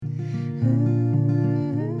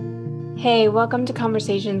Hey, welcome to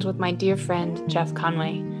Conversations with my dear friend, Jeff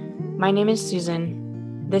Conway. My name is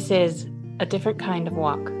Susan. This is A Different Kind of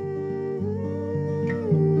Walk.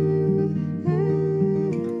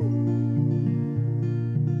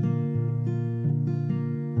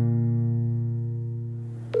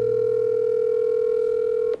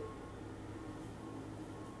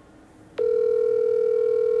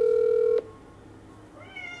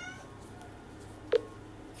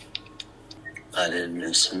 I didn't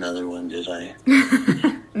miss another one, did I?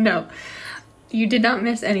 No, you did not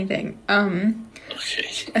miss anything.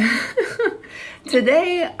 Okay.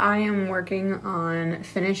 Today I am working on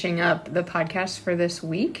finishing up the podcast for this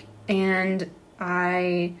week, and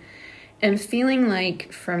I am feeling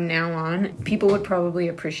like from now on, people would probably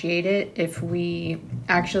appreciate it if we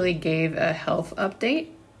actually gave a health update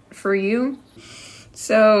for you.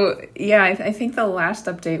 So, yeah, I think the last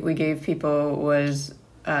update we gave people was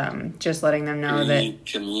just letting them know that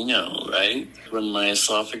Camino, right? When my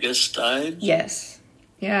esophagus died? Yes.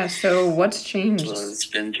 Yeah, so what's changed? Well, it's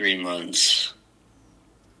been 3 months.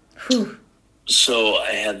 Whew. So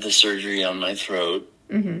I had the surgery on my throat,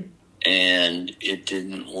 Mm-hmm. and it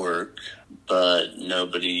didn't work, but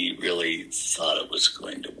nobody really thought it was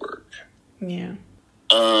going to work. Yeah.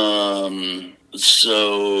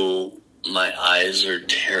 So my eyes are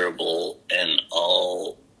terrible, and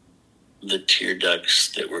all the tear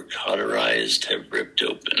ducts that were cauterized have ripped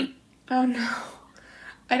open. Oh, no.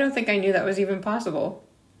 I don't think I knew that was even possible.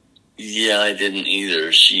 Yeah, I didn't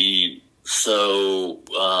either.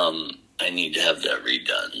 I need to have that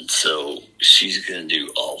redone. So she's going to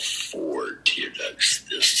do all 4 tear ducts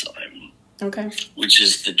this time. Okay. Which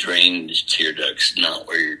is the drained tear ducts, not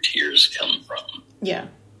where your tears come from. Yeah.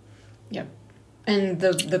 Yep. And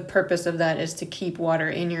the purpose of that is to keep water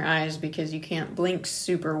in your eyes because you can't blink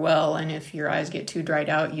super well, and if your eyes get too dried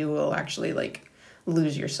out, you will actually,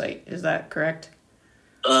 lose your sight. Is that correct?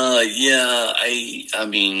 Yeah, I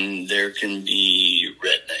mean, there can be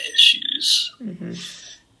retina issues. Mm-hmm.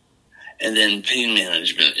 And then pain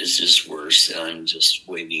management is just worse, and I'm just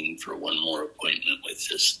waiting for one more appointment with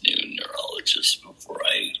this new neurologist before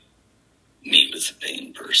I meet with the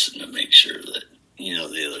pain person to make sure that, the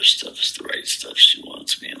other stuff is the right stuff she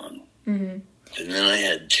wants me on. Mm-hmm. And then I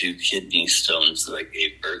had 2 kidney stones that I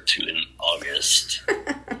gave birth to in August.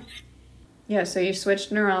 Yeah, so you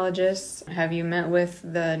switched neurologists. Have you met with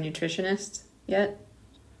the nutritionist yet?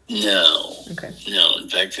 No. Okay. No, in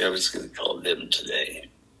fact, I was going to call them today.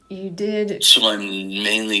 You did? So I'm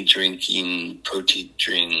mainly drinking protein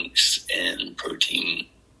drinks and protein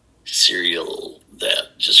cereal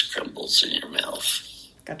that just crumbles in your mouth.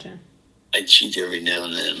 Gotcha. I cheat every now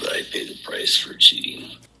and then, but I pay the price for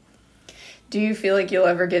cheating. Do you feel like you'll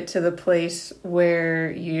ever get to the place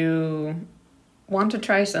where you want to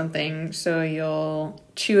try something, so you'll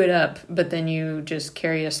chew it up, but then you just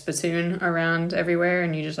carry a spittoon around everywhere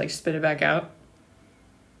and you just spit it back out?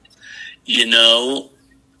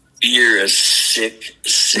 You're a sick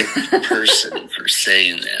person for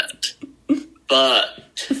saying that. But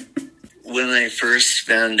when I first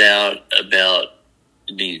found out about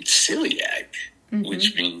being celiac, mm-hmm.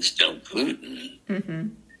 which means no gluten, mm-hmm.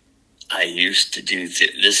 I used to do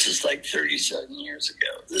this is like 37 years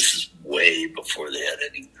ago. This is way before they had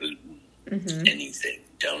any gluten, mm-hmm. anything,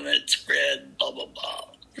 donuts, bread, blah, blah, blah.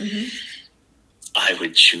 Mm-hmm. I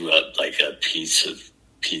would chew up like a piece of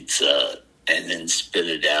pizza and then spit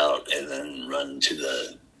it out and then run to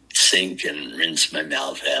the sink and rinse my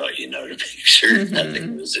mouth out, to make sure mm-hmm.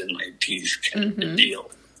 nothing was in my teeth kind mm-hmm. of a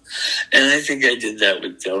deal. And I think I did that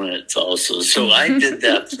with donuts also. So I did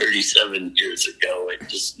that 37 years ago. I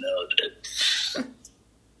just know that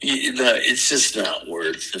it's just not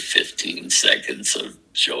worth the 15 seconds of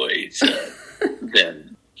joy to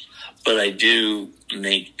them. But I do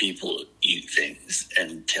make people eat things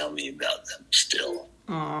and tell me about them still.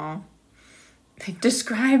 Aww.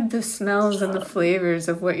 Describe the smells and the flavors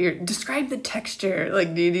of describe the texture.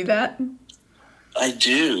 Do you do that? I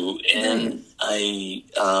do, and I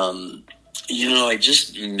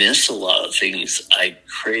just miss a lot of things. I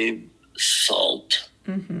crave salt.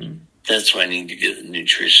 Mm-hmm. That's why I need to get a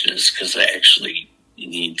nutritionist, because I actually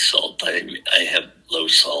need salt. I have low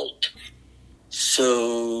salt.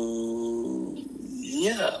 So,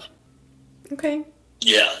 yeah. Okay.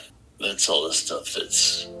 Yeah, that's all the stuff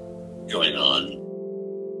that's going on.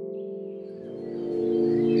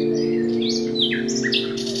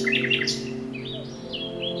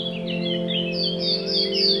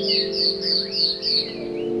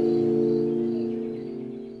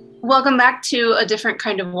 Welcome back to A Different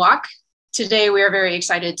Kind of Walk. Today we are very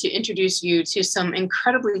excited to introduce you to some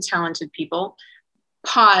incredibly talented people.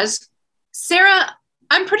 Pause. Sarah,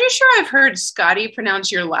 I'm pretty sure I've heard Scotty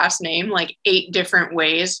pronounce your last name like 8 different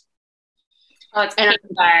ways. Oh, it's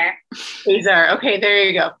Kazar. Kazar. Okay, there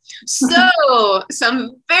you go. So,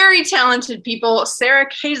 some very talented people. Sarah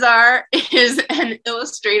Kazar is an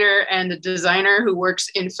illustrator and a designer who works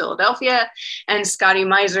in Philadelphia. And Scotty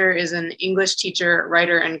Miser is an English teacher,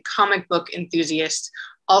 writer, and comic book enthusiast,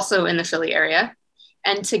 also in the Philly area.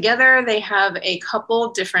 And together they have a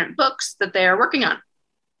couple different books that they are working on.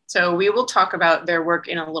 So we will talk about their work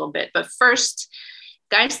in a little bit. But first,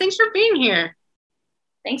 guys, thanks for being here.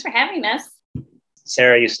 Thanks for having us.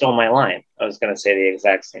 Sarah, you stole my line. I was going to say the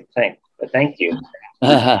exact same thing, but thank you.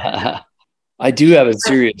 I do have a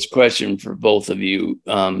serious question for both of you.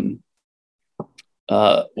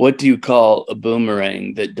 What do you call a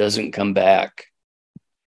boomerang that doesn't come back?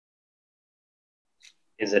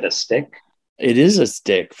 Is it a stick? It is a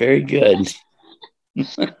stick. Very good.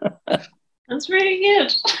 That's pretty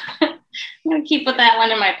good. I'm going to keep that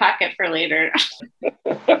one in my pocket for later.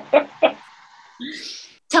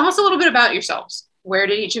 Tell us a little bit about yourselves. Where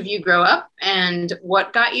did each of you grow up and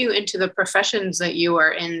what got you into the professions that you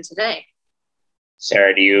are in today?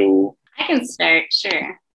 Sarah, do you? I can start,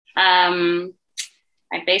 sure. I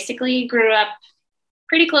basically grew up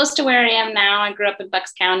pretty close to where I am now. I grew up in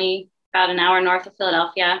Bucks County, about an hour north of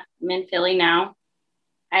Philadelphia. I'm in Philly now.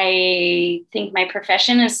 I think my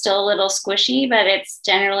profession is still a little squishy, but it's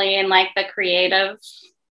generally in like the creative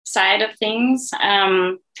side of things.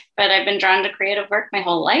 But I've been drawn to creative work my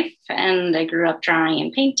whole life, and I grew up drawing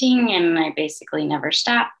and painting, and I basically never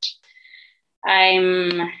stopped.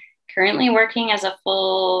 I'm currently working as a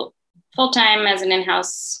full-time as an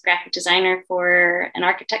in-house graphic designer for an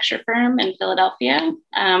architecture firm in Philadelphia.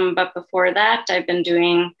 But before that, I've been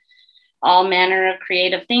doing all manner of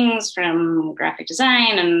creative things, from graphic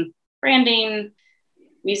design and branding,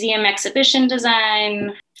 museum exhibition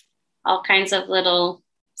design, all kinds of little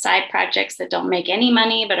side projects that don't make any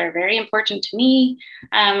money but are very important to me.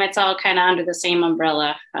 It's all kind of under the same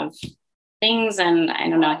umbrella of things. And I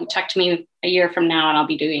don't know, you talk to me a year from now and I'll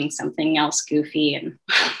be doing something else goofy and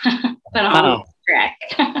put on track.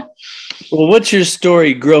 Well, what's your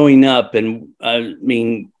story growing up? And I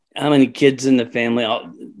mean, how many kids in the family?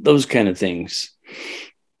 Those kind of things.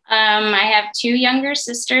 I have 2 younger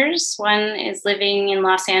sisters. One is living in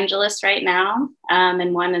Los Angeles right now,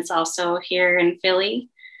 and one is also here in Philly.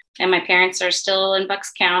 And my parents are still in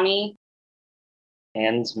Bucks County.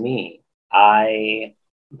 And me. I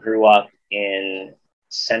grew up in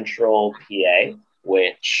central PA,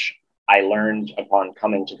 which I learned upon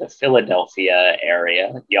coming to the Philadelphia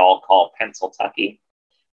area, y'all call Pennsyltucky.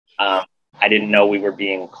 I didn't know we were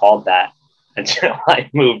being called that until I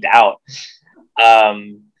moved out.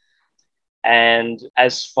 And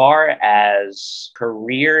as far as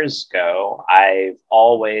careers go, I've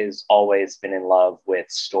always been in love with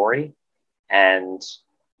story and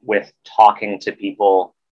with talking to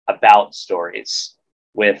people about stories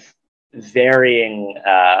with varying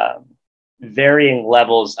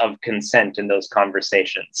levels of consent in those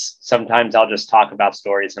conversations. Sometimes I'll just talk about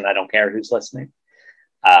stories and I don't care who's listening.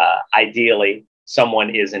 Ideally,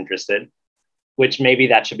 someone is interested, which maybe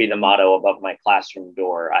that should be the motto above my classroom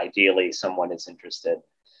door. Ideally, someone is interested.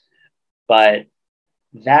 But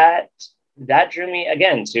that drew me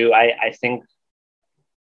again to, I think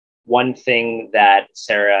one thing that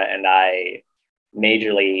Sarah and I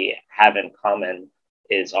majorly have in common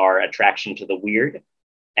is our attraction to the weird,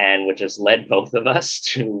 and which has led both of us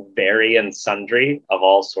to vary and sundry of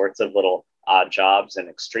all sorts of little odd jobs and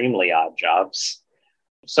extremely odd jobs.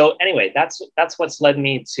 So anyway, that's what's led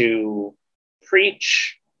me to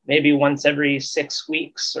preach maybe once every 6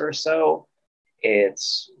 weeks or so.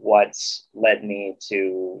 It's what's led me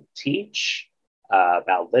to teach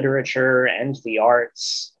about literature and the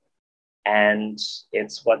arts. And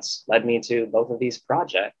it's what's led me to both of these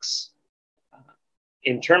projects.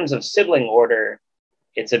 In terms of sibling order,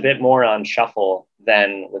 it's a bit more on shuffle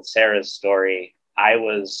than with Sarah's story. I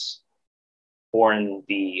was born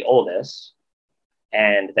the oldest.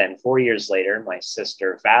 And then 4 years later, my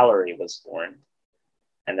sister Valerie was born.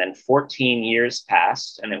 And then 14 years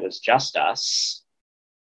passed and it was just us.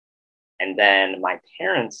 And then my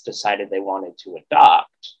parents decided they wanted to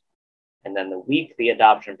adopt. And then the week the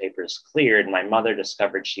adoption papers cleared, my mother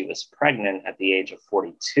discovered she was pregnant at the age of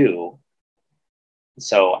 42.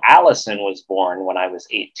 So Allison was born when I was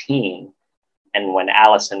 18. And when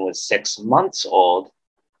Allison was 6 months old,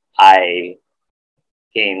 I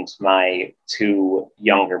gained my 2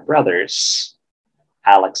 younger brothers,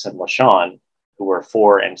 Alex and LaShawn, who were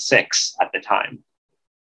 4 and 6 at the time.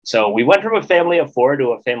 So we went from a family of 4 to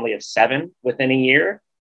a family of 7 within a year.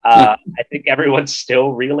 I think everyone's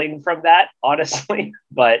still reeling from that, honestly,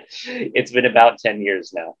 but it's been about 10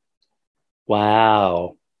 years now.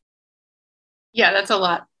 Wow. Yeah, that's a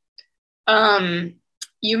lot.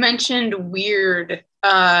 You mentioned weird. Do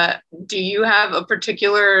either of you have a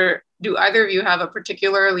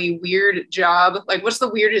particularly weird job? Like, what's the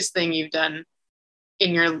weirdest thing you've done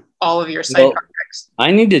in all of your side projects?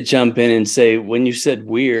 I need to jump in and say, when you said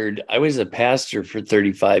weird, I was a pastor for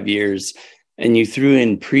 35 years, and you threw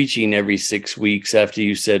in preaching every 6 weeks after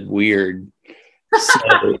you said weird.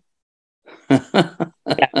 So,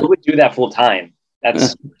 yeah, who would do that full time?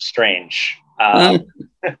 That's strange.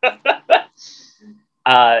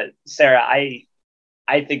 Sarah,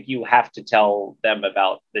 I think you have to tell them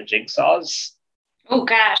about the jigsaws. Oh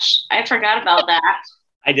gosh, I forgot about that.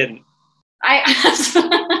 I didn't.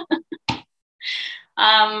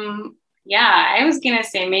 Yeah, I was gonna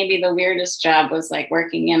say maybe the weirdest job was like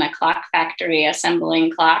working in a clock factory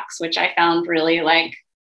assembling clocks, which I found really I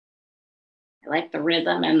like the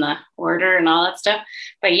rhythm and the order and all that stuff.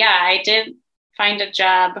 But yeah, I did find a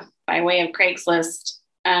job by way of Craigslist,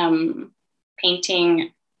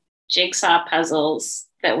 painting jigsaw puzzles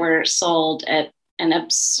that were sold at an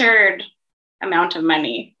absurd amount of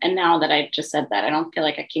money. And now that I just said that, I don't feel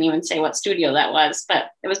like I can even say what studio that was,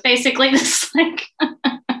 but it was basically this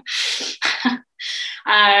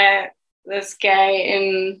this guy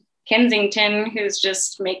in Kensington who's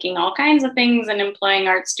just making all kinds of things and employing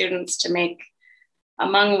art students to make,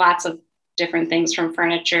 among lots of different things, from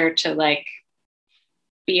furniture to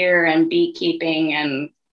beer and beekeeping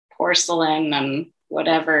and porcelain and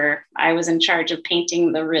whatever. I was in charge of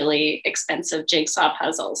painting the really expensive jigsaw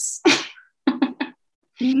puzzles.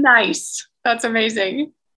 Nice. That's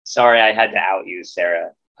amazing. Sorry, I had to out you,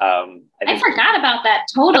 Sarah. I forgot about that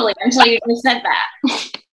totally until you just said that.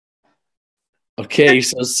 Okay,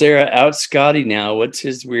 so Sarah, out Scotty now. What's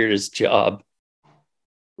his weirdest job?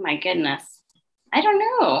 My goodness. I don't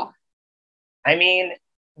know. I mean,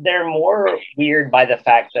 they're more weird by the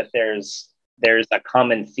fact that there's a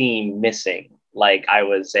common theme missing. Like, I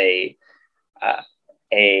was a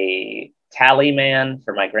tally man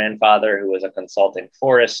for my grandfather, who was a consultant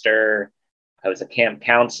forester. I was a camp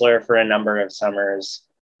counselor for a number of summers.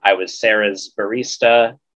 I was Sarah's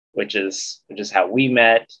barista, which is how we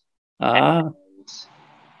met. And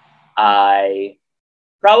I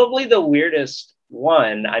probably the weirdest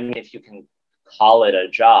one, I mean, if you can call it a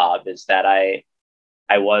job, is that I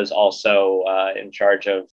was also in charge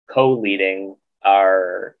of co-leading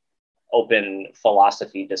our open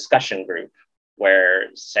philosophy discussion group, where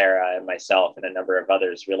Sarah and myself and a number of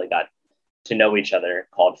others really got to know each other,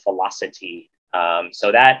 called Philosophy.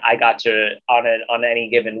 So that I got to, on any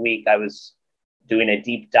given week, I was doing a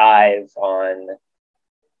deep dive on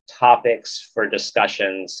topics for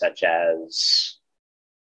discussions such as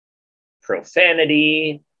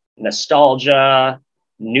profanity, nostalgia,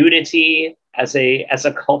 nudity as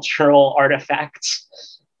a cultural artifact.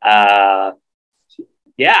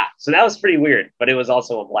 Yeah, so that was pretty weird, but it was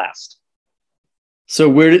also a blast. So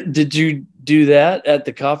where did you do that? At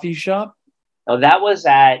the coffee shop? Oh, that was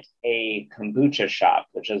at a kombucha shop,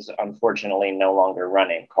 which is unfortunately no longer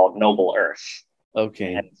running, called Noble Earth.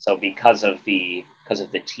 Okay. And so because of the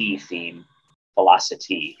tea theme,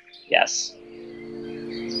 Philosophy, yes.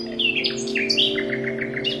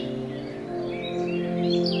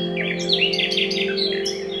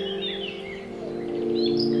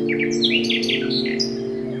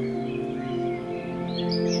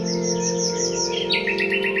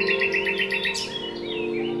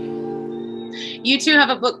 You two have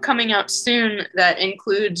a book coming out soon that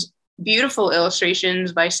includes beautiful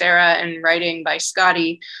illustrations by Sarah and writing by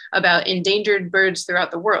Scotty about endangered birds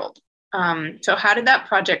throughout the world. So how did that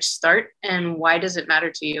project start, and why does it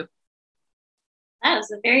matter to you? That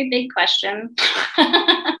was a very big question.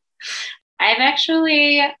 I've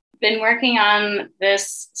actually been working on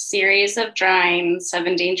this series of drawings of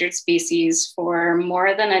endangered species for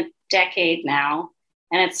more than a decade now,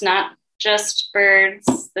 and it's not just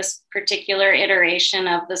birds. This particular iteration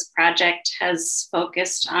of this project has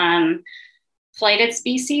focused on flighted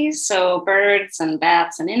species, so birds and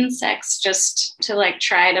bats and insects, just to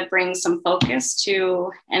try to bring some focus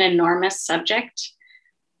to an enormous subject.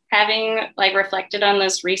 Having reflected on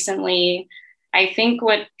this recently, I think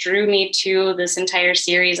what drew me to this entire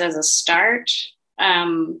series as a start,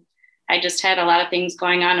 I just had a lot of things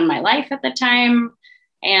going on in my life at the time.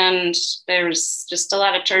 And there's just a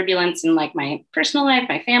lot of turbulence in my personal life,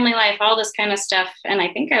 my family life, all this kind of stuff. And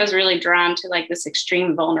I think I was really drawn to this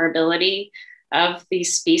extreme vulnerability of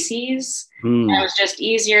these species. And it was just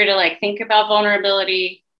easier to think about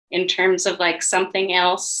vulnerability in terms of something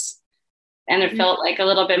else and it felt like a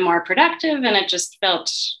little bit more productive, and it just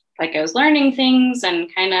felt like I was learning things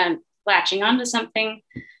and kind of latching onto something.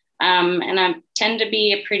 And I tend to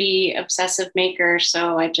be a pretty obsessive maker.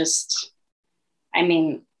 So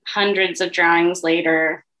hundreds of drawings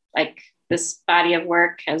later, like this body of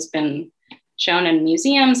work has been shown in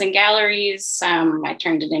museums and galleries. I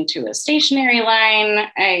turned it into a stationery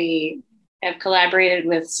line. I have collaborated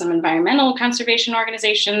with some environmental conservation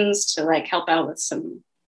organizations to like help out with some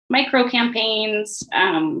micro campaigns.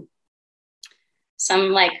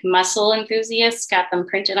 Some like muscle enthusiasts got them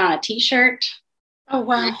printed on a t-shirt. Oh,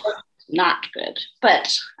 wow. Not good,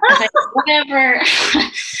 but whatever.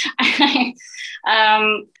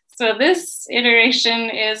 So this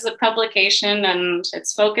iteration is a publication, and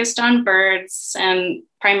it's focused on birds and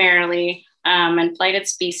primarily and blighted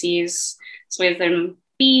species. So with them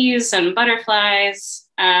bees and butterflies.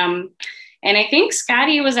 And I think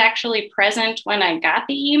Scotty was actually present when I got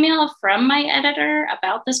the email from my editor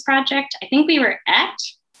about this project. I think we were at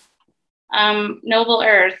Noble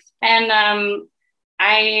Earth, and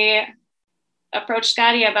I approached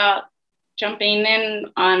Scotty about jumping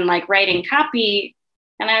in on like writing copy.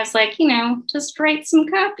 And I was like, just write some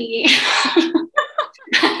copy.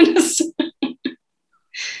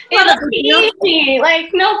 It'll be easy,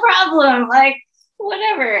 like no problem, like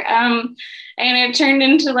whatever. And it turned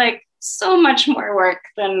into like so much more work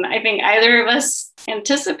than I think either of us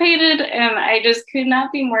anticipated. And I just could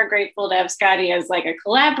not be more grateful to have Scotty as like a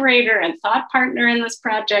collaborator and thought partner in this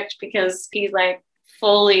project, because he's like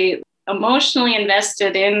fully emotionally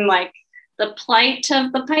invested in like the plight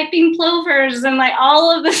of the piping plovers and like all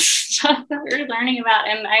of this stuff that we're learning about.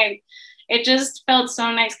 And it just felt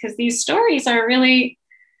so nice, because these stories are really,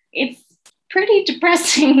 it's pretty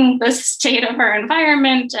depressing, the state of our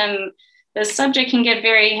environment, and the subject can get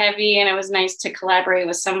very heavy. And it was nice to collaborate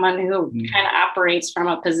with someone who kind of operates from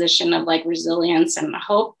a position of like resilience and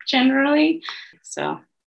hope generally. So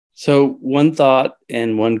one thought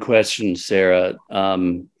and one question, Sarah.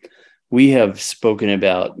 We have spoken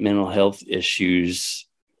about mental health issues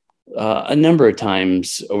a number of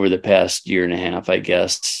times over the past year and a half, I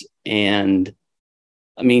guess. And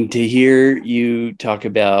I mean, to hear you talk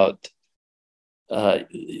about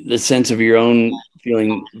the sense of your own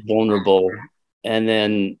feeling vulnerable and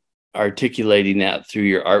then articulating that through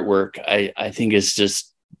your artwork, I think it's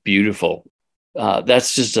just beautiful.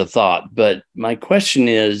 That's just a thought. But my question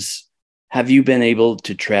is, have you been able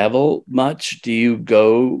to travel much? Do you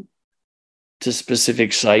go to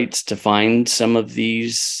specific sites to find some of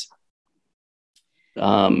these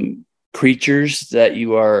creatures that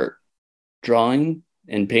you are drawing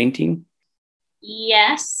and painting?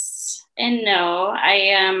 Yes and no.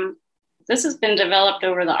 This has been developed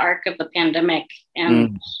over the arc of the pandemic,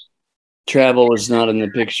 and travel is not in the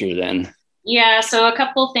picture then. Yeah, so a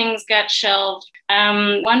couple things got shelved.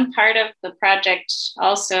 One part of the project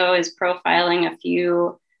also is profiling a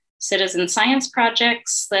few citizen science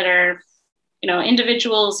projects that are,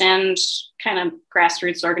 individuals and kind of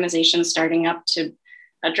grassroots organizations starting up to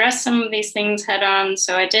address some of these things head on.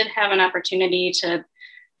 So I did have an opportunity to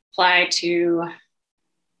fly to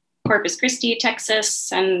Corpus Christi,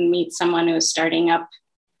 Texas, and meet someone who is starting up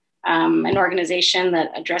an organization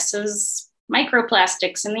that addresses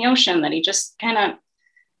microplastics in the ocean. That he just that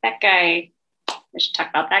guy, I should talk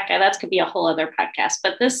about that guy. That could be a whole other podcast.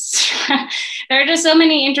 But there are just so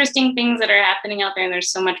many interesting things that are happening out there, and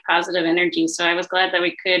there's so much positive energy. So I was glad that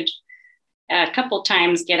we could a couple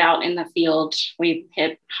times get out in the field. We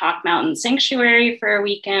hit Hawk Mountain Sanctuary for a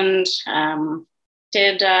weekend,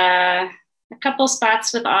 did a couple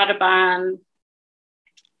spots with Audubon,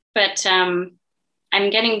 but I'm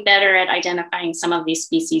getting better at identifying some of these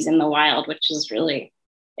species in the wild, which is really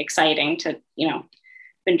exciting to,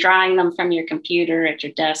 been drawing them from your computer at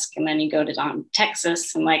your desk, and then you go to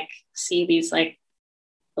Texas and like see these like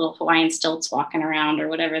little Hawaiian stilts walking around or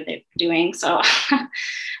whatever they're doing. So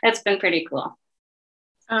it's been pretty cool.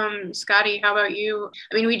 Scotty, how about you?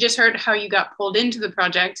 I mean, we just heard how you got pulled into the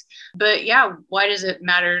project, but yeah, why does it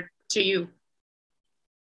matter to you?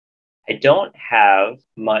 I don't have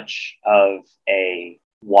much of a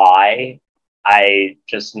why. I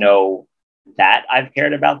just know that I've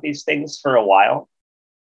cared about these things for a while.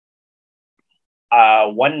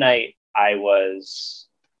 One night I was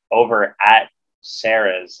over at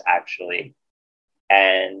Sarah's, actually,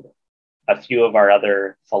 and a few of our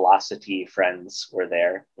other philosophy friends were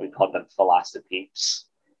there. We called them Philosophies.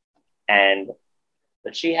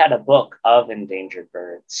 But she had a book of endangered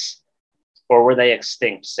birds. Or were they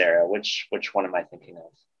extinct, Sarah? Which one am I thinking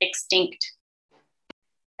of? Extinct.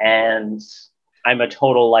 And I'm a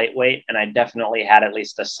total lightweight, and I definitely had at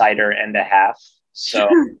least a cider and a half. So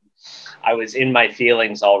I was in my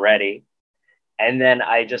feelings already. And then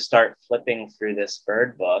I just start flipping through this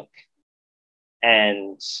bird book,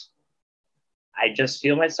 and I just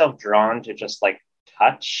feel myself drawn to just like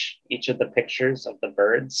touch each of the pictures of the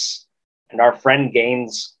birds. And our friend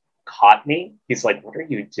Gaines caught me. He's like, "What are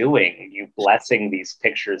you doing? Are you blessing these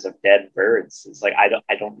pictures of dead birds?" It's like,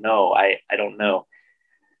 I don't know. I don't know.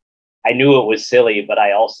 I knew it was silly, but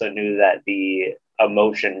I also knew that the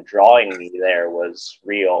emotion drawing me there was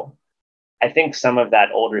real. I think some of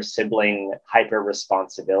that older sibling hyper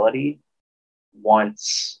responsibility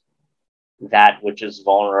wants that which is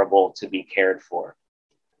vulnerable to be cared for.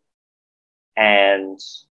 And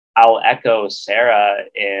I'll echo Sarah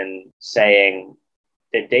in saying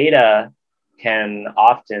the data can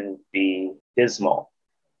often be dismal.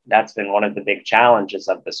 That's been one of the big challenges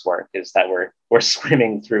of this work, is that we're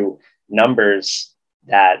swimming through numbers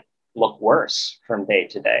that look worse from day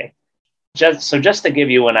to day. Just to give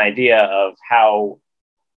you an idea of how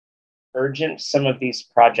urgent some of these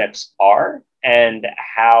projects are and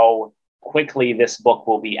how quickly this book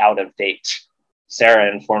will be out of date. Sarah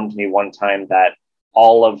informed me one time that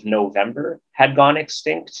all of November had gone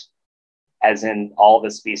extinct, as in all the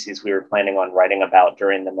species we were planning on writing about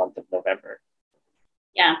during the month of November.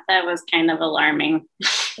 Yeah, that was kind of alarming.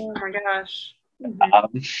 Oh my gosh.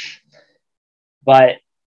 But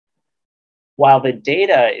while the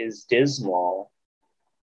data is dismal,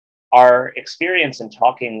 our experience in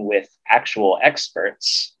talking with actual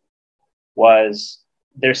experts was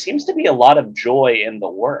there seems to be a lot of joy in the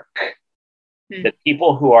work. The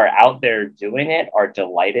people who are out there doing it are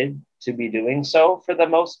delighted to be doing so for the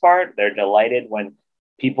most part. They're delighted when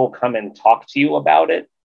people come and talk to you about it,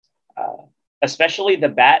 especially the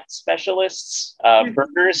bat specialists.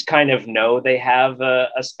 Birders kind of know they have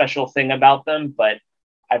a special thing about them, but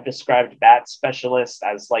I've described bat specialists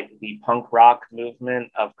as like the punk rock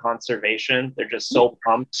movement of conservation. They're just so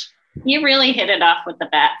pumped. You really hit it off with the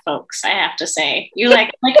bat folks, I have to say. You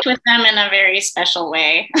like clicked with them in a very special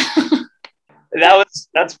way.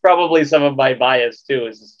 That's probably some of my bias too.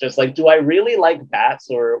 Is just like, do I really like bats,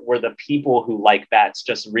 or were the people who like bats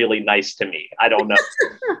just really nice to me? I don't know.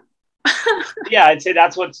 Yeah, I'd say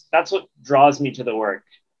that's what draws me to the work.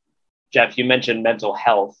 Jeff, you mentioned mental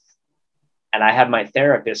health, and I had my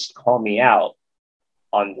therapist call me out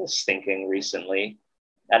on this thinking recently,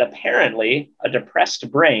 that apparently a depressed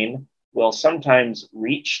brain will sometimes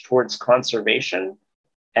reach towards conservation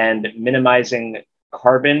and minimizing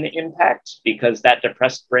carbon impact because that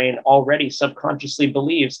depressed brain already subconsciously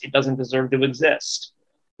believes it doesn't deserve to exist.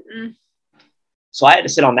 So I had to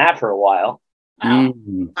sit on that for a while.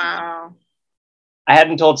 Wow. I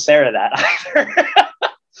hadn't told Sarah that either.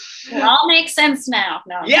 It all makes sense now.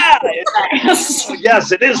 No, yeah.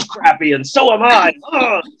 Yes, it is crappy, and so am I.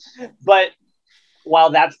 But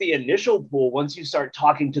while that's the initial pool, once you start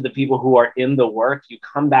talking to the people who are in the work, you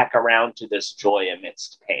come back around to this joy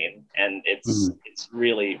amidst pain. And it's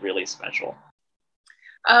really, really special.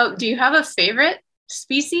 Do you have a favorite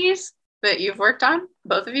species that you've worked on,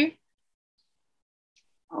 both of you?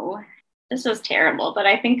 Oh, this is terrible, but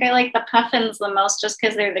I think I like the puffins the most just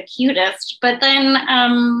because they're the cutest. But then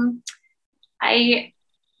I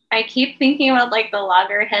keep thinking about like the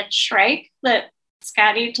loggerhead shrike that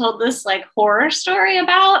Scotty told this like horror story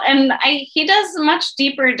about, and he does a much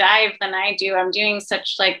deeper dive than I do. I'm doing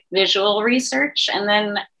such like visual research, and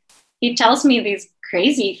then he tells me these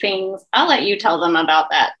crazy things. I'll let you tell them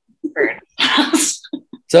about that bird.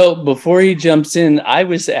 So before he jumps in, I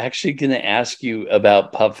was actually going to ask you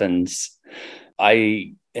about puffins.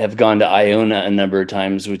 I have gone to Iona a number of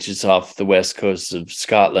times, which is off the west coast of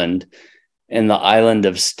Scotland. And the island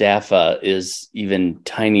of Staffa is even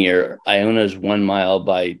tinier. Iona is 1 mile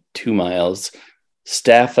by 2 miles.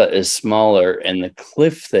 Staffa is smaller, and the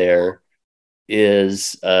cliff there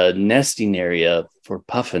is a nesting area for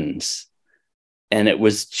puffins. And it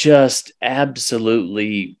was just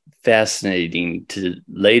absolutely fascinating to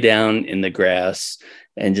lay down in the grass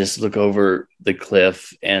and just look over the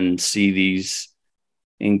cliff and see these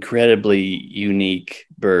incredibly unique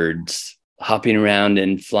birds hopping around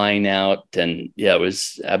and flying out. And yeah, it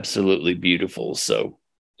was absolutely beautiful. So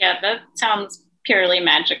yeah, that sounds purely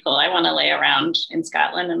magical. I want to lay around in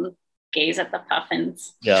Scotland and gaze at the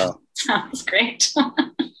puffins. Yeah. Sounds great. What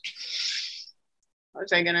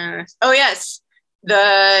was I gonna ask? Oh yes.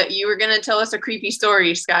 You were gonna tell us a creepy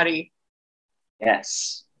story, Scotty.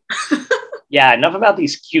 Yes. Yeah, enough about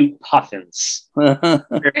these cute puffins. They're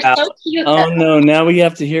so cute. Oh no, now we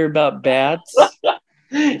have to hear about bats.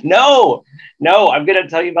 No, I'm going to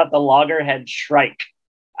tell you about the loggerhead shrike.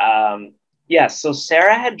 So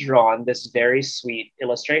Sarah had drawn this very sweet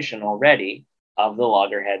illustration already of the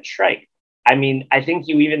loggerhead shrike. I mean, I think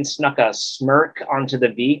you even snuck a smirk onto the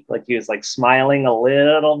beak, like he was like smiling a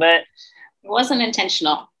little bit. It wasn't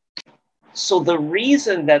intentional. So the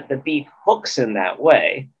reason that the beak hooks in that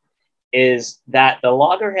way is that the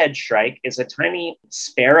loggerhead shrike is a tiny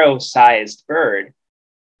sparrow-sized bird,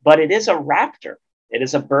 but it is a raptor. It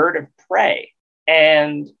is a bird of prey.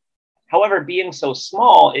 And however, being so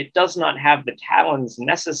small, it does not have the talons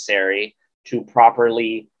necessary to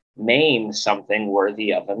properly maim something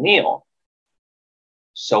worthy of a meal.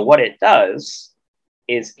 So what it does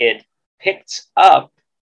is it picks up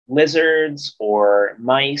lizards or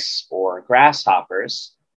mice or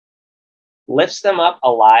grasshoppers, lifts them up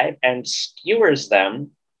alive, and skewers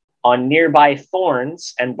them on nearby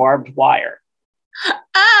thorns and barbed wire.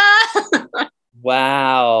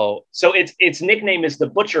 Wow. So its nickname is the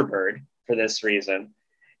butcher bird for this reason.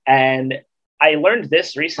 And I learned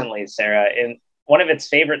this recently, Sarah, and one of its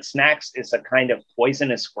favorite snacks is a kind of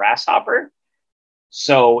poisonous grasshopper.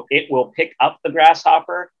 So it will pick up the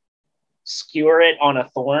grasshopper, skewer it on a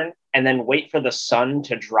thorn, and then wait for the sun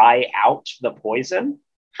to dry out the poison.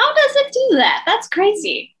 How does it do that? That's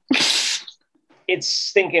crazy. It's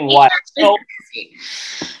stinking wild. So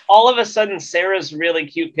all of a sudden, Sarah's really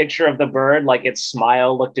cute picture of the bird, like its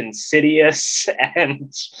smile looked insidious,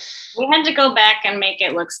 and we had to go back and make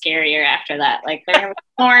it look scarier after that. Like there were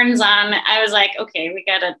thorns on. I was like, okay, we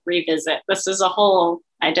got to revisit. This is a whole,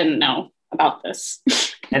 I didn't know about this.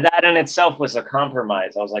 And that in itself was a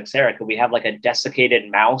compromise. I was like, Sarah, could we have like a desiccated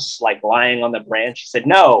mouse like lying on the branch? She said,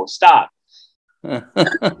 no, stop.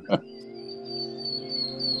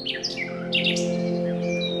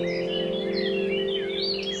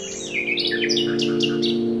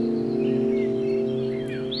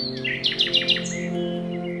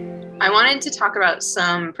 I wanted to talk about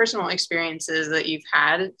some personal experiences that you've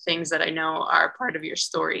had, things that I know are part of your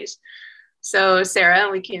stories. So, Sarah,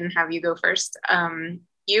 we can have you go first.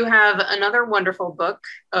 You have another wonderful book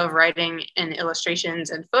of writing and illustrations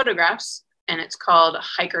and photographs, and it's called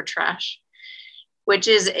Hiker Trash, which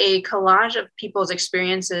is a collage of people's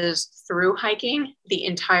experiences through hiking the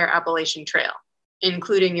entire Appalachian Trail,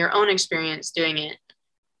 including your own experience doing it.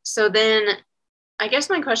 So then, I guess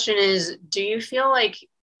my question is, do you feel like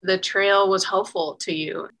the trail was helpful to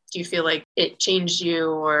you? Do you feel like it changed you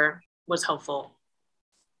or was helpful?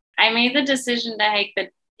 I made the decision to hike the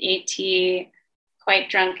AT quite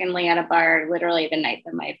drunkenly at a bar, literally the night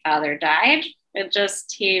that my father died.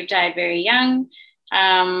 He died very young,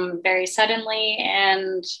 very suddenly.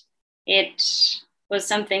 And it was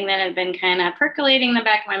something that had been kind of percolating in the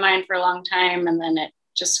back of my mind for a long time. And then it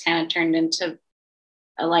just kind of turned into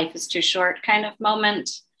a life is too short kind of moment.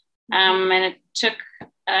 And it took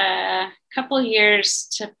a couple years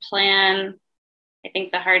to plan. I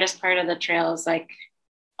think the hardest part of the trail is like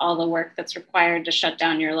all the work that's required to shut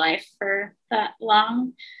down your life for that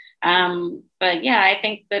long. But yeah, I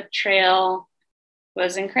think the trail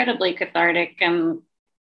was incredibly cathartic, and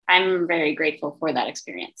I'm very grateful for that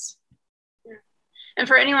experience. And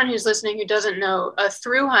for anyone who's listening who doesn't know, a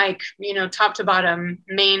through hike, top to bottom,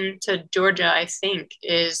 Maine to Georgia, I think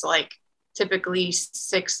is like typically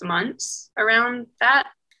 6 months, around that.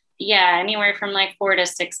 Yeah, anywhere from like 4 to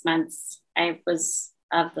 6 months. I was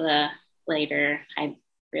of the later. I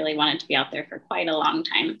really wanted to be out there for quite a long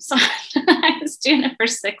time. So I was doing it for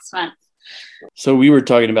 6 months. So we were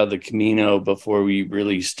talking about the Camino before we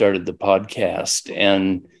really started the podcast,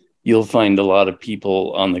 and you'll find a lot of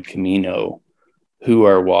people on the Camino who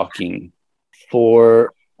are walking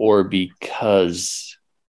for or because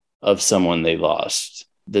of someone they lost.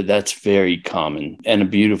 That's very common and a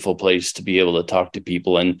beautiful place to be able to talk to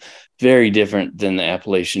people, and very different than the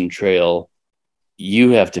Appalachian Trail.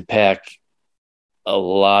 You have to pack a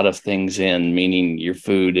lot of things in, meaning your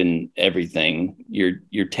food and everything,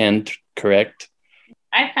 your tent, correct?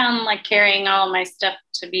 I found like carrying all of my stuff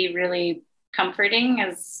to be really comforting,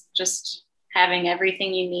 as just having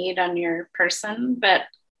everything you need on your person. But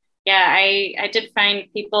yeah, I did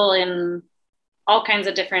find people in all kinds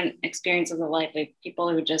of different experiences of life, like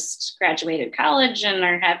people who just graduated college and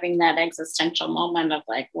are having that existential moment of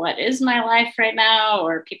like, what is my life right now?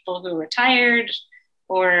 Or people who retired,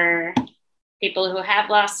 or people who have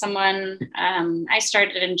lost someone. I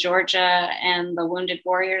started in Georgia, and the Wounded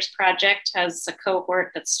Warriors Project has a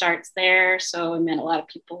cohort that starts there. So I met a lot of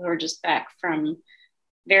people who are just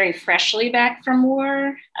very freshly back from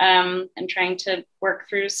war, and trying to work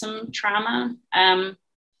through some trauma.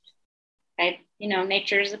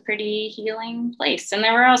 Nature is a pretty healing place. And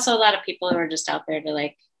there were also a lot of people who were just out there to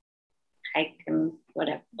like hike and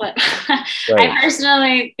whatever. But right. I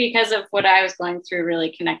personally, because of what I was going through,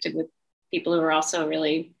 really connected with people who were also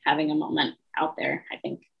really having a moment out there, I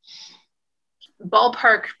think.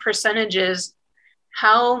 ballpark percentages,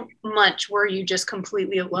 how much were you just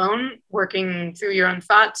completely alone working through your own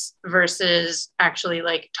thoughts versus actually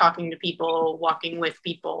like talking to people, walking with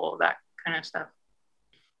people, that kind of stuff?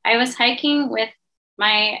 I was hiking with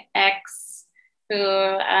my ex, who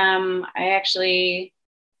I actually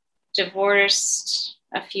divorced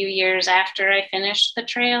a few years after I finished the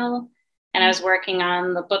trail. And I was working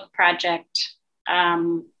on the book project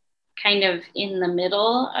kind of in the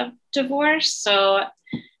middle of divorce. So,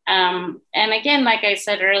 and again, like I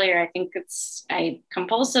said earlier, I think I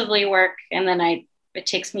compulsively work, and then it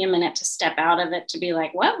takes me a minute to step out of it to be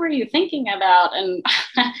like, what were you thinking about? And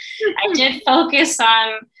I did focus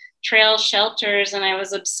on trail shelters, and I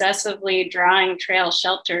was obsessively drawing trail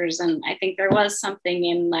shelters. And I think there was something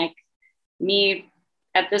in like me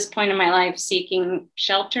at this point in my life seeking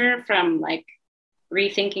shelter from like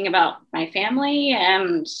rethinking about my family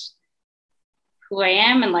and who I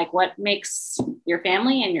am and like what makes your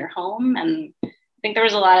family and your home. And I think there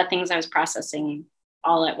was a lot of things I was processing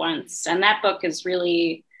all at once. And that book is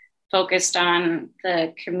really focused on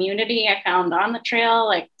the community I found on the trail,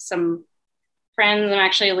 like some friends. I'm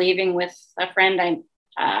actually leaving with a friend.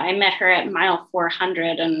 I met her at mile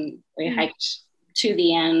 400, and we hiked to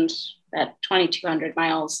the end at 2,200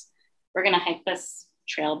 miles. We're going to hike this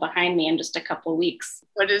trail behind me in just a couple of weeks.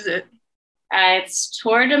 What is it? It's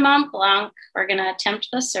Tour de Mont Blanc. We're going to attempt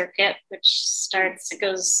the circuit, it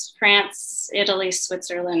goes France, Italy,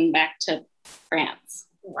 Switzerland, back to France.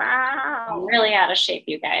 Wow. I'm really out of shape,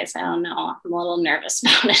 you guys. I don't know. I'm a little nervous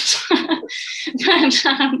about it.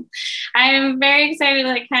 But I'm very excited to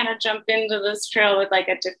like kind of jump into this trail with like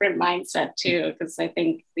a different mindset too, because I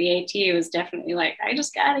think the AT was definitely like, I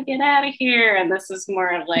just got to get out of here. And this is more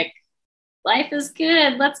of like, life is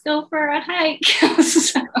good. Let's go for a hike.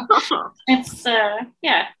 So it's, I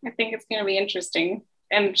think it's going to be interesting.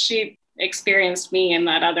 And she experienced me in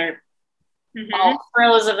that other all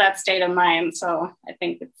throes of that state of mind. So I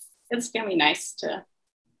think it's going to be nice to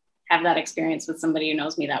have that experience with somebody who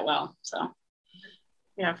knows me that well. So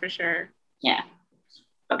yeah, for sure. Yeah.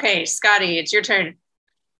 Okay, Scotty, it's your turn.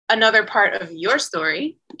 Another part of your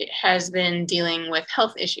story has been dealing with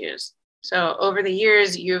health issues. So over the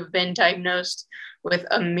years, you've been diagnosed with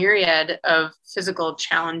a myriad of physical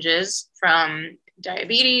challenges, from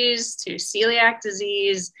diabetes to celiac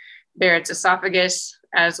disease, Barrett's esophagus,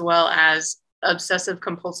 as well as obsessive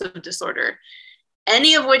compulsive disorder,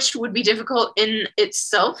 any of which would be difficult in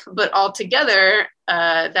itself, but altogether,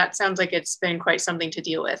 that sounds like it's been quite something to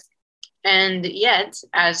deal with. And yet,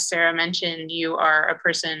 as Sarah mentioned, you are a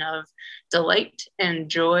person of delight and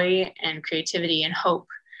joy and creativity and hope.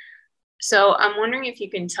 So I'm wondering if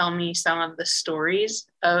you can tell me some of the stories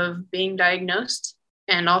of being diagnosed,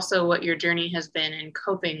 and also what your journey has been in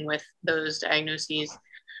coping with those diagnoses,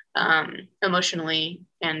 emotionally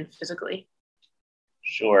and physically.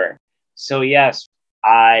 Sure. So yes,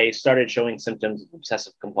 I started showing symptoms of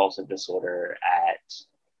obsessive compulsive disorder at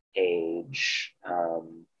age,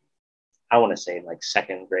 I want to say like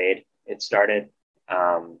second grade. It started.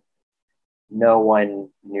 No one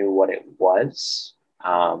knew what it was.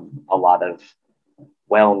 A lot of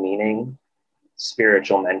well-meaning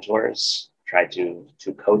spiritual mentors tried to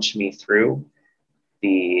coach me through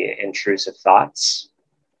the intrusive thoughts.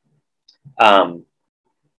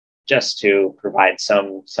 Just to provide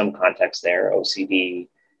some context there, OCD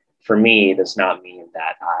for me does not mean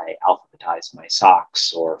that I alphabetize my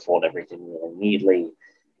socks or fold everything really neatly.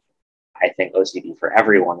 I think OCD for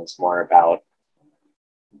everyone is more about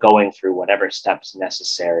going through whatever steps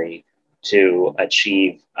necessary to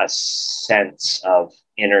achieve a sense of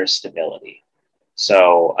inner stability.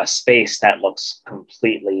 So a space that looks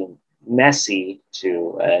completely messy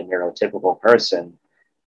to a neurotypical person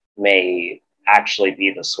may actually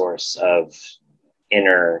be the source of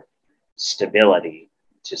inner stability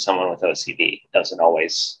to someone with OCD. It doesn't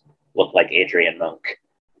always look like Adrian Monk.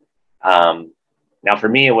 Now, for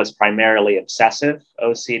me, it was primarily obsessive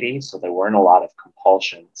OCD, so there weren't a lot of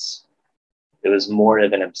compulsions. It was more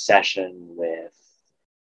of an obsession with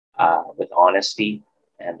honesty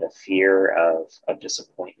and a fear of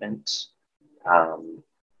disappointment,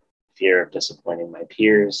 fear of disappointing my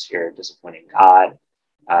peers, fear of disappointing God,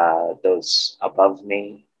 those above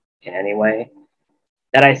me in any way,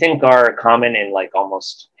 that I think are common in like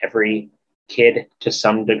almost every kid to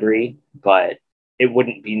some degree, but it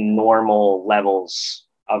wouldn't be normal levels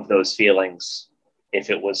of those feelings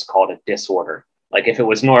if it was called a disorder. Like if it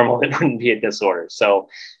was normal, it wouldn't be a disorder. So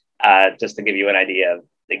just to give you an idea of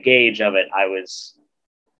the gauge of it, I was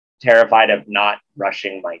terrified of not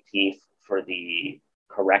brushing my teeth for the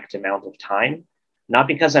correct amount of time, not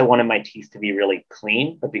because I wanted my teeth to be really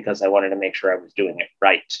clean, but because I wanted to make sure I was doing it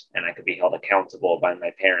right and I could be held accountable by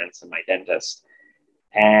my parents and my dentist.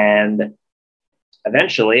 And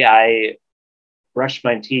eventually I brushed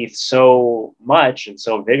my teeth so much and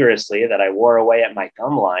so vigorously that I wore away at my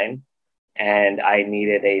gum line, and I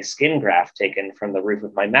needed a skin graft taken from the roof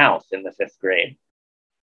of my mouth in the 5th grade.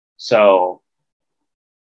 So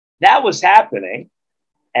that was happening.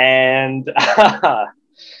 And,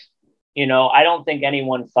 I don't think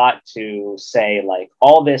anyone thought to say, like,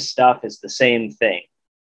 all this stuff is the same thing.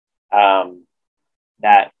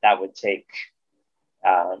 That would take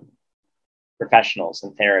professionals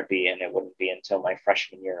in therapy, and it wouldn't be until my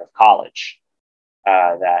freshman year of college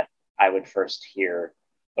that I would first hear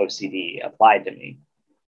OCD applied to me.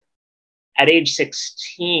 At age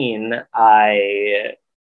 16, I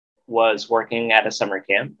was working at a summer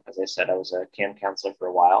camp. As I said, I was a camp counselor for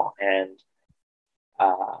a while. And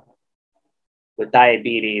with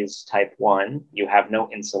diabetes type 1, you have no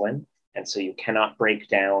insulin. And so you cannot break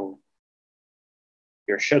down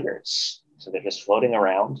your sugars. So they're just floating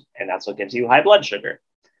around. And that's what gives you high blood sugar.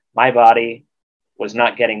 My body was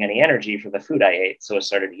not getting any energy from the food I ate. So it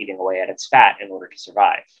started eating away at its fat in order to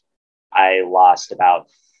survive. I lost about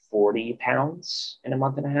 40 pounds in a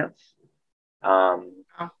month and a half.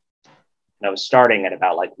 And I was starting at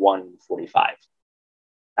about like 145.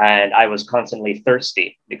 And I was constantly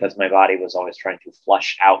thirsty because my body was always trying to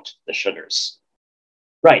flush out the sugars.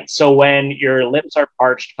 Right. So when your lips are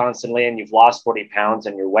parched constantly and you've lost 40 pounds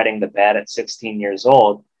and you're wetting the bed at 16 years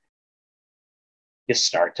old, you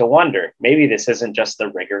start to wonder, maybe this isn't just the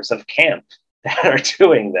rigors of camp that are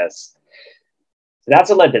doing this. So that's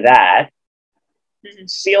what led to that. Mm-hmm.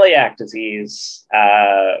 Celiac disease,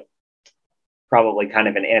 probably kind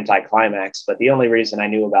of an anticlimax, but the only reason I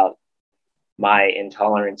knew about my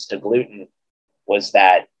intolerance to gluten was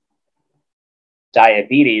that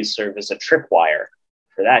diabetes served as a tripwire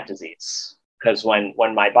for that disease. Because when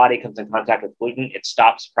my body comes in contact with gluten, it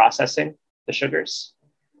stops processing the sugars.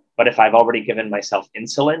 But if I've already given myself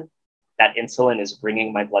insulin, that insulin is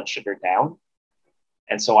bringing my blood sugar down.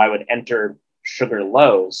 And so I would enter sugar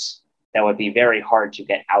lows that would be very hard to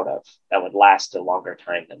get out of, that would last a longer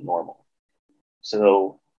time than normal.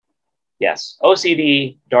 So yes,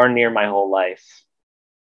 OCD, darn near my whole life.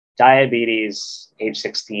 Diabetes, age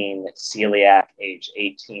 16, celiac, age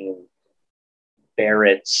 18.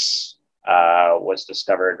 Barrett's was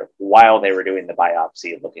discovered while they were doing the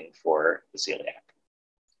biopsy looking for the celiac.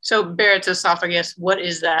 So Barrett's esophagus, what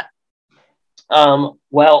is that?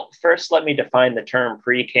 Well, first, let me define the term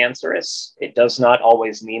precancerous. It does not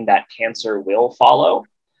always mean that cancer will follow.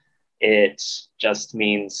 It just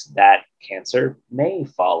means that cancer may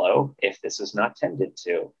follow if this is not tended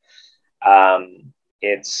to. And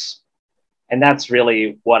that's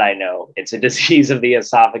really what I know. It's a disease of the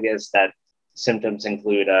esophagus that symptoms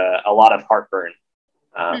include a lot of heartburn,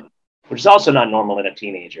 which is also not normal in a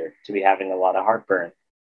teenager to be having a lot of heartburn.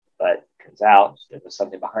 But it turns out there was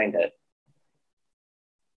something behind it.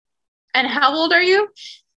 And how old are you?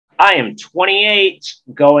 I am 28,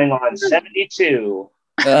 going on 72.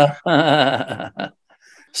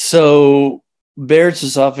 So Barrett's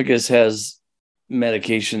esophagus has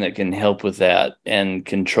medication that can help with that and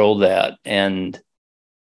control that and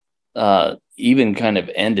even kind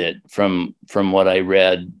of end it from what I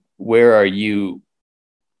read. Where are you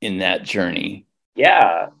in that journey?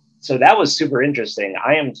 Yeah, so that was super interesting.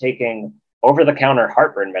 I am taking over-the-counter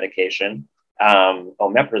heartburn medication.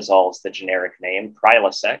 Omeprazole is the generic name.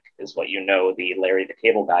 Prilosec is what you know the Larry the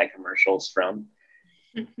Cable Guy commercials from.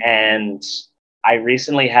 And I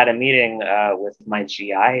recently had a meeting with my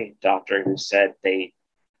GI doctor who said they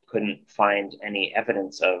couldn't find any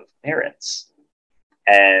evidence of Barrett's.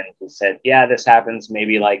 And he said, yeah, this happens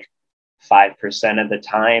maybe like 5% of the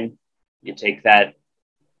time. You take that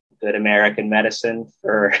good American medicine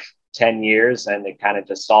for 10 years and it kind of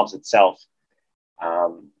just solves itself.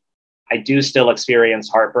 I do still experience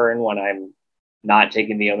heartburn when I'm not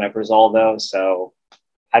taking the omeprazole, though, so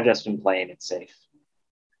I've just been playing it safe.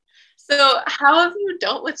 So how have you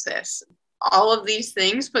dealt with this? All of these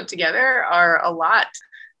things put together are a lot.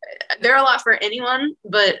 They're a lot for anyone,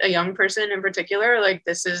 but a young person in particular. Like,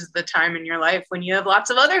 this is the time in your life when you have lots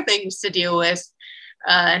of other things to deal with,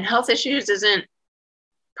 and health issues isn't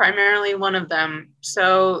primarily one of them.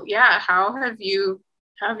 So yeah, how have you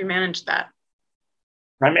managed that?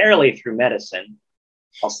 Primarily through medicine.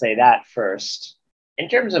 I'll say that first. In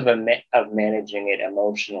terms of managing it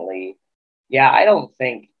emotionally, yeah, I don't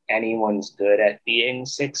think anyone's good at being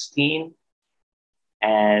 16.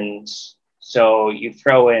 And so you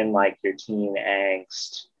throw in like your teen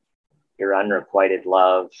angst, your unrequited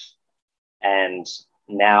love, And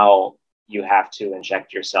now you have to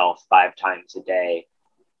inject yourself 5 times a day.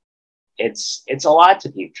 It's a lot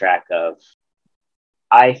to keep track of.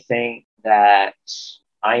 I think that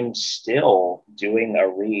I'm still doing a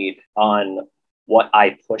read on what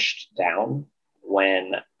I pushed down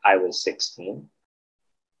when I was 16,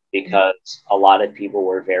 because a lot of people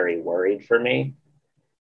were very worried for me.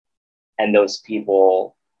 And those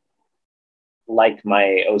people, like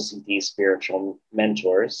my OCD spiritual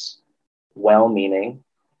mentors, well-meaning,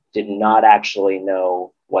 did not actually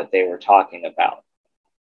know what they were talking about.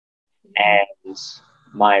 And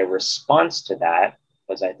my response to that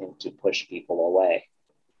was, I think, to push people away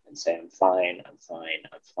and say, I'm fine, I'm fine,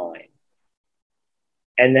 I'm fine.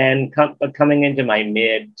 And then coming into my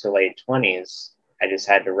mid to late 20s, I just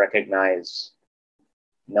had to recognize,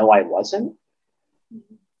 no, I wasn't.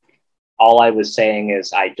 All I was saying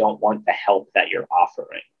is, I don't want the help that you're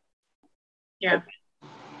offering. Yeah.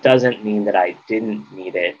 Doesn't mean that I didn't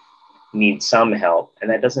need some help.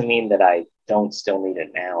 And that doesn't mean that I don't still need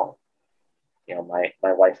it now. You know,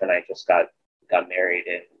 my wife and I just got married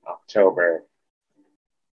in October,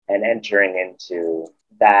 and entering into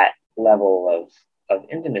that level of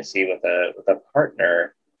intimacy with a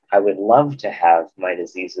partner, I would love to have my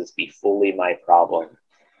diseases be fully my problem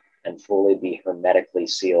and fully be hermetically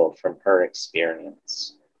sealed from her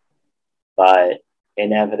experience. But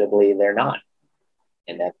inevitably, they're not.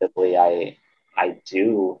 Inevitably, I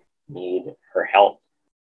do need her help.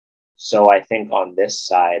 So I think on this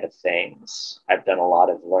side of things, I've done a lot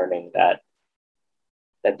of learning that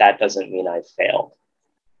doesn't mean I've failed.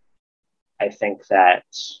 I think that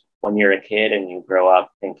when you're a kid and you grow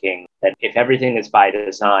up thinking that if everything is by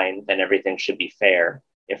design, then everything should be fair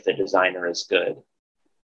if the designer is good.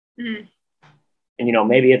 Mm. And, you know,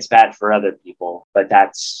 maybe it's bad for other people, but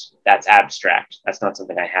that's abstract. That's not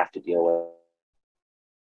something I have to deal with.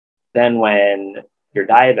 Then when you're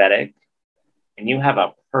diabetic and you have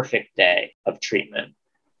a perfect day of treatment,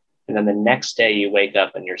 and then the next day you wake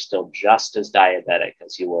up and you're still just as diabetic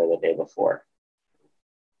as you were the day before,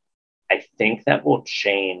 I think that will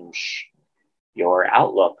change your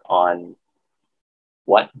outlook on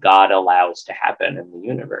what God allows to happen in the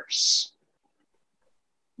universe.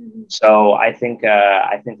 Mm-hmm. So I think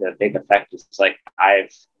the big effect is like,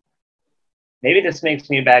 maybe this makes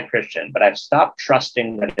me a bad Christian, but I've stopped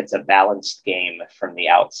trusting that it's a balanced game from the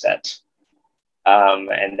outset.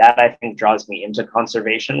 And that, I think, draws me into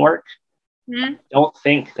conservation work. Mm-hmm. I don't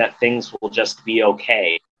think that things will just be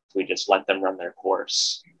okay if we just let them run their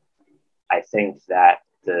course. I think that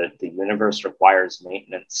the universe requires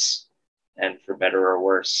maintenance, and for better or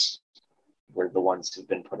worse, we're the ones who've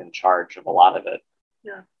been put in charge of a lot of it.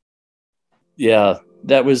 Yeah. Yeah,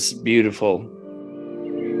 that was beautiful.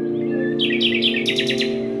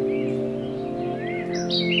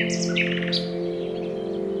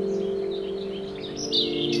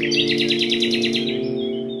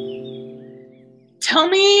 Tell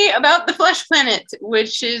me about the Flesh Planet,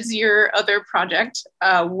 which is your other project.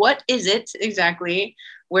 What is it exactly?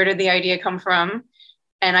 Where did the idea come from?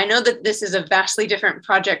 And I know that this is a vastly different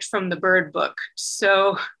project from the Bird book.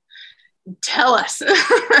 So tell us.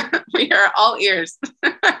 We are all ears.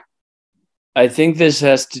 I think this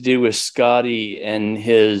has to do with Scotty and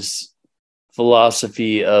his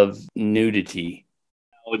philosophy of nudity.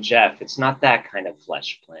 Oh, Jeff, it's not that kind of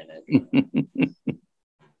Flesh Planet.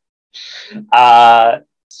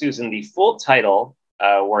 Susan, the full title,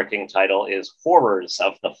 working title, is Horrors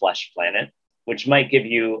of the Flesh Planet, which might give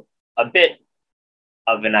you a bit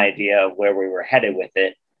of an idea of where we were headed with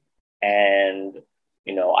it. And,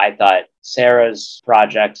 you know, I thought Sarah's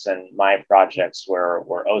projects and my projects were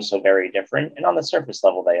oh so very different. And on the surface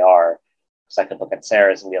level, they are. Because I could look at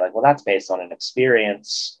Sarah's and be like, well, that's based on an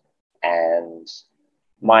experience. And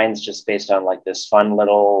mine's just based on like this fun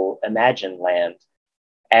little imagined land.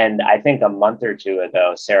 And I think a month or two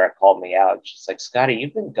ago, Sarah called me out. She's like, Scotty,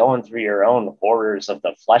 you've been going through your own Horrors of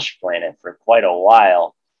the Flesh Planet for quite a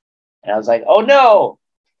while. And I was like, oh no,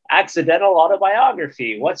 accidental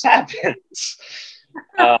autobiography. What's happened?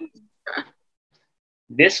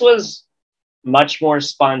 This was much more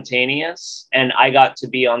spontaneous. And I got to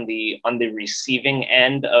be on the receiving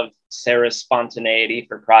end of Sarah's spontaneity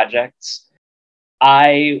for projects.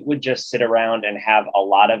 I would just sit around and have a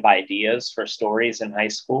lot of ideas for stories in high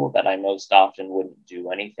school that I most often wouldn't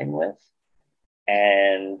do anything with.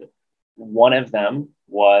 And one of them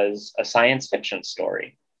was a science fiction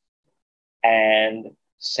story. And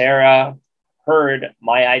Sarah heard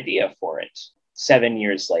my idea for it 7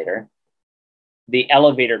 years later, the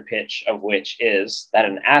elevator pitch of which is that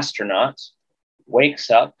an astronaut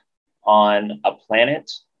wakes up on a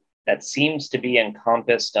planet that seems to be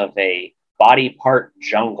encompassed of a body part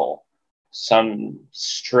jungle, some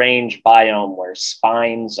strange biome where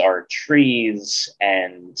spines are trees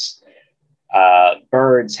and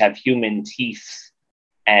birds have human teeth.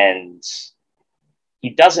 And he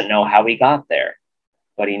doesn't know how he got there,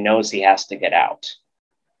 but he knows he has to get out.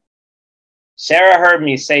 Sarah heard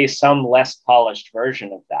me say some less polished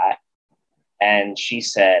version of that, and she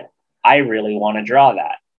said, I really want to draw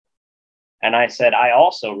that. And I said, I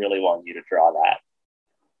also really want you to draw that.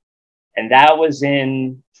 And that was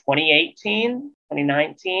in 2018,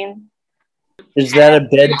 2019. Is that a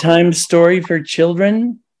bedtime story for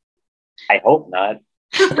children? I hope not.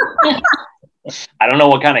 I don't know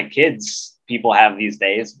what kind of kids people have these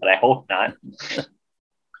days, but I hope not.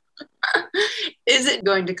 Is it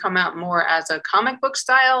going to come out more as a comic book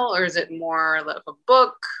style, or is it more of a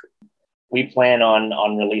book? We plan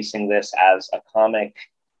on releasing this as a comic.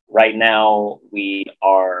 Right now, we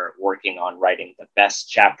are working on writing the best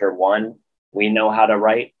chapter 1 we know how to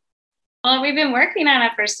write. Well, we've been working on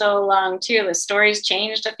it for so long, too. The story's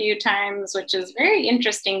changed a few times, which is very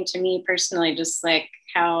interesting to me personally, just like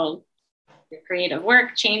how your creative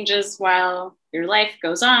work changes while your life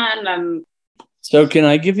goes on. So can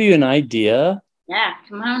I give you an idea? Yeah,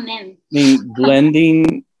 come on in. I mean,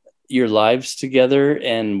 blending your lives together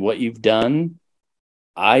and what you've done,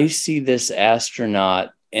 I see this astronaut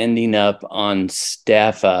ending up on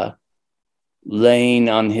Staffa, laying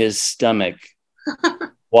on his stomach,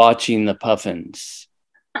 watching the puffins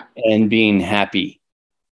and being happy.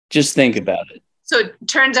 Just think about it. So it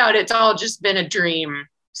turns out it's all just been a dream,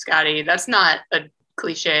 Scotty. That's not a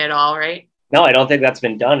cliche at all, right? No, I don't think that's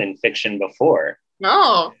been done in fiction before.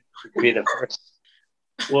 No. It could be the first.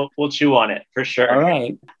 We'll chew on it for sure. All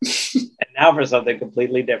right. And now for something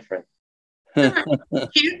completely different.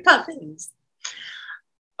 Cute puffins.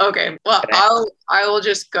 Okay, well, I will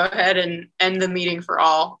just go ahead and end the meeting for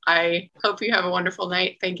all. I hope you have a wonderful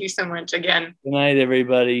night. Thank you so much again. Good night,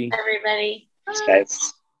 everybody. Everybody. Thanks,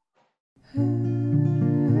 guys.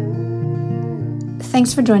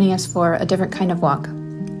 Thanks for joining us for A Different Kind of Walk.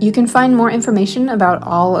 You can find more information about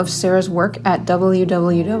all of Sarah's work at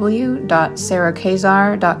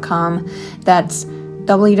www.sarahkazar.com. That's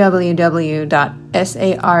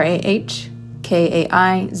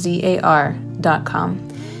www.sarahkazar.com,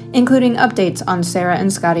 including updates on Sarah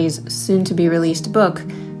and Scotty's soon-to-be-released book,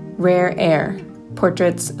 Rare Air,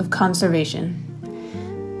 Portraits of Conservation.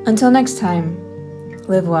 Until next time,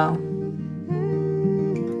 live well.